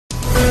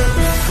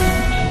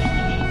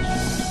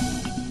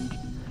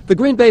The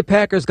Green Bay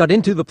Packers got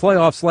into the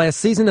playoffs last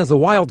season as a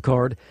wild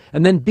card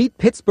and then beat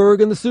Pittsburgh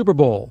in the Super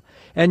Bowl.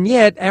 And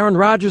yet, Aaron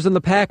Rodgers and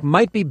the Pack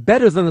might be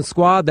better than the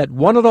squad that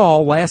won it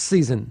all last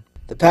season.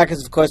 The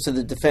Packers, of course, are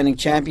the defending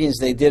champions.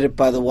 They did it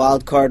by the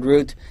wild card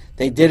route.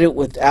 They did it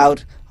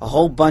without a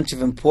whole bunch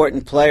of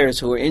important players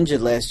who were injured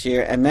last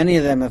year, and many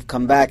of them have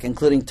come back,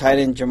 including tight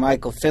end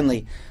Jermichael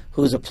Finley,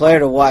 who's a player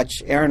to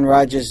watch. Aaron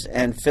Rodgers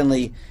and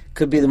Finley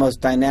could be the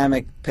most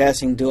dynamic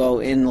passing duo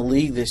in the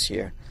league this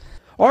year.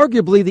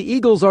 Arguably, the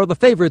Eagles are the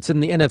favorites in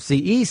the NFC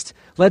East,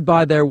 led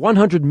by their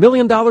 $100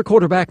 million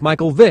quarterback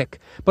Michael Vick.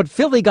 But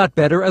Philly got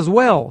better as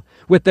well.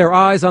 With their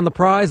eyes on the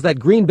prize that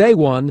Green Bay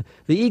won,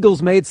 the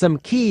Eagles made some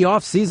key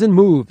off-season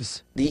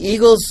moves. The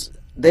Eagles,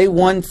 they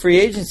won free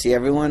agency.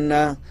 Everyone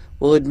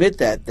will admit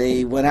that.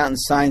 They went out and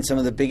signed some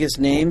of the biggest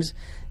names,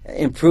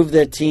 improved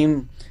their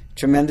team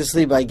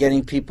tremendously by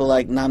getting people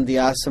like Nnamdi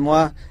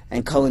Asomugha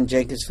and Cullen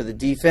Jenkins for the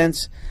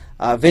defense.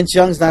 Vince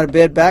Young's not a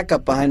bad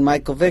backup behind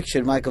Michael Vick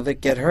should Michael Vick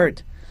get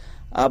hurt.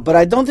 But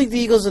I don't think the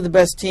Eagles are the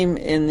best team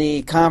in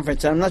the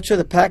conference. I'm not sure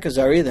the Packers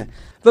are either.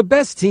 The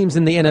best teams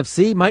in the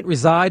NFC might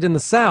reside in the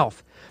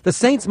South. The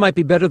Saints might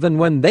be better than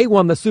when they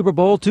won the Super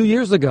Bowl 2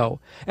 years ago.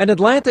 And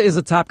Atlanta is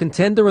a top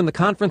contender in the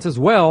conference as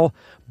well,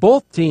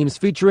 both teams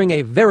featuring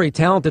a very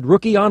talented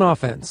rookie on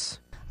offense.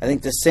 I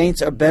think the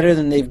Saints are better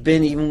than they've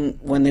been even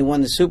when they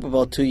won the Super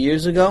Bowl 2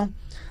 years ago.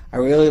 I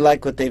really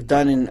like what they've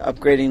done in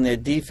upgrading their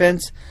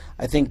defense.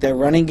 I think their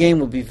running game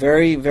will be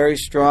very, very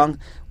strong.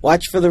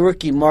 Watch for the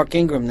rookie Mark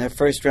Ingram, their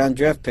first-round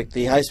draft pick,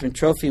 the Heisman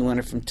Trophy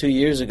winner from 2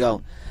 years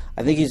ago.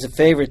 I think he's a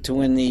favorite to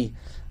win the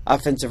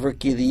Offensive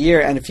Rookie of the Year.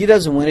 And if he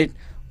doesn't win it,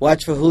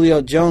 watch for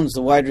Julio Jones,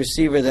 the wide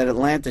receiver that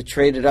Atlanta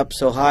traded up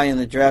so high in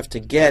the draft to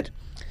get.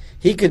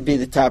 He could be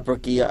the top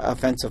rookie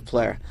offensive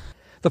player.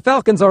 The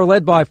Falcons are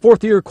led by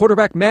fourth-year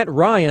quarterback Matt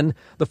Ryan,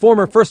 the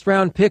former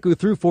first-round pick who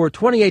threw for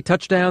 28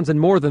 touchdowns and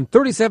more than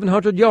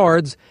 3,700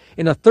 yards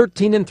in a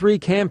 13-3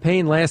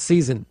 campaign last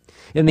season.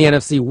 In the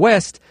NFC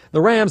West,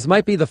 the Rams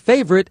might be the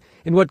favorite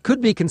in what could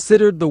be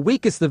considered the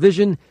weakest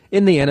division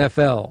in the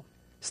NFL.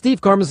 Steve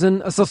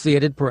Carmazin,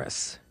 Associated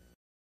Press.